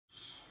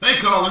Hey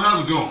Colin,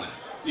 how's it going?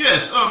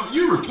 Yes,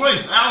 you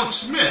replaced Alex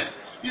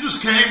Smith. You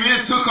just came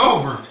in, took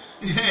over,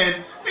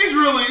 and he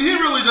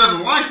really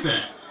doesn't like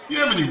that. You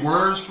have any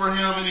words for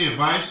him? Any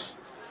advice?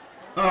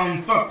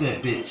 Fuck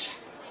that bitch.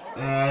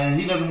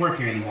 He doesn't work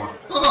here anymore.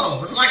 Oh,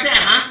 it's like that,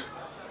 huh?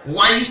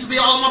 Why you used to be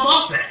all in my ball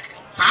sack,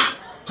 huh?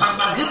 Talking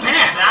about a good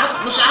pass, Alex.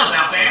 Wish I was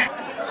out there.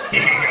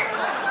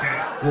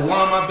 Well,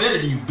 why am I better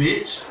than you,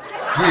 bitch?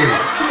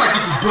 Yeah, somebody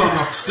get this bum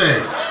off the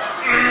stage.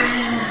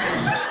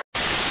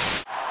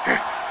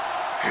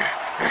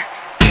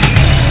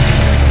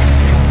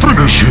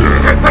 Finish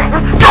him!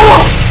 Go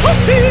on!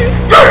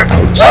 Yeah!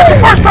 That's the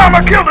first time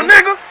I killed a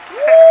nigga!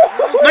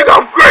 Nigga,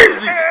 I'm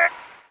crazy!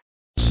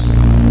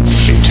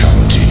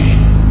 Fatality.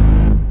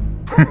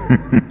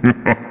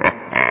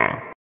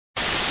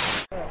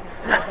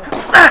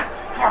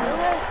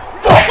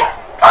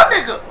 My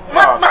nigga!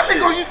 My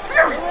nigga, are you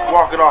serious?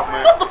 Walk it off,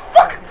 man. What the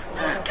fuck?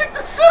 Just kick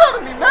the shit out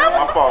of me, man.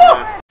 My fault,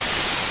 man.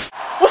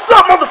 What's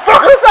up,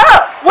 motherfucker? What's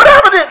up?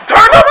 Whatever then.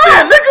 Turn up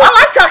then, nigga. I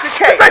like chocolate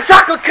cake. This ain't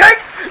chocolate cake.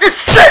 It's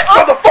shit,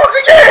 motherfucker.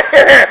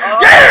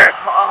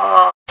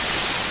 Yeah!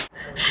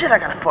 Shit, I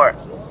got a fart.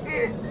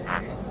 Shit.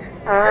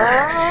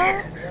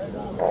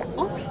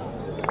 Oops.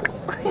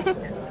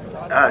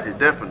 I did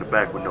that from the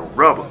back with no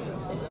rubber.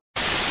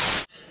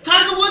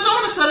 Tiger Woods, I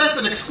want to set up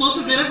an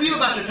exclusive interview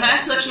about your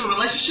past sexual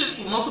relationships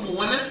with multiple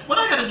women. What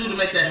do I gotta do to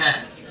make that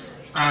happen?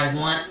 I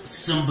want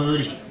some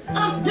booty.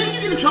 Didn't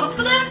you get in trouble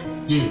for that?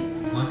 Yeah,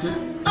 want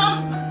to?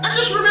 I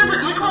just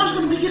remembered my car's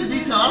gonna be getting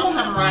detailed. I won't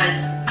have a ride.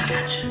 I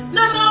got you.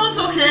 No, it's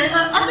okay.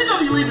 I think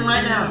I'll be leaving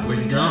right now. Where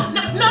you going?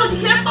 No, you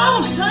can't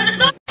follow me, Tiger.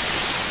 No.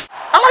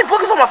 I like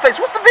boogers on my face.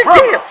 What's the big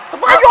deal?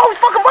 Why you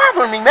always fucking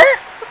bothering me, man?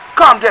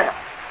 Calm down.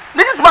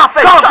 Nigga, it's my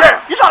face. Calm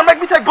down. You trying to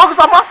make me take boogers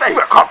off my face?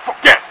 You calm fuck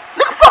down.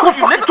 Nigga, fuck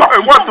you, nigga.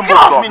 Hey, wipe them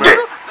boogers off, man.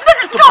 Nigga,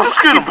 just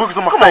get them boogers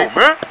on my face,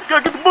 man. You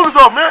gotta get the boogers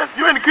off, man.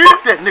 You ain't the kid.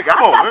 Fuck that nigga. I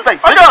got a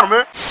face. I got him, man.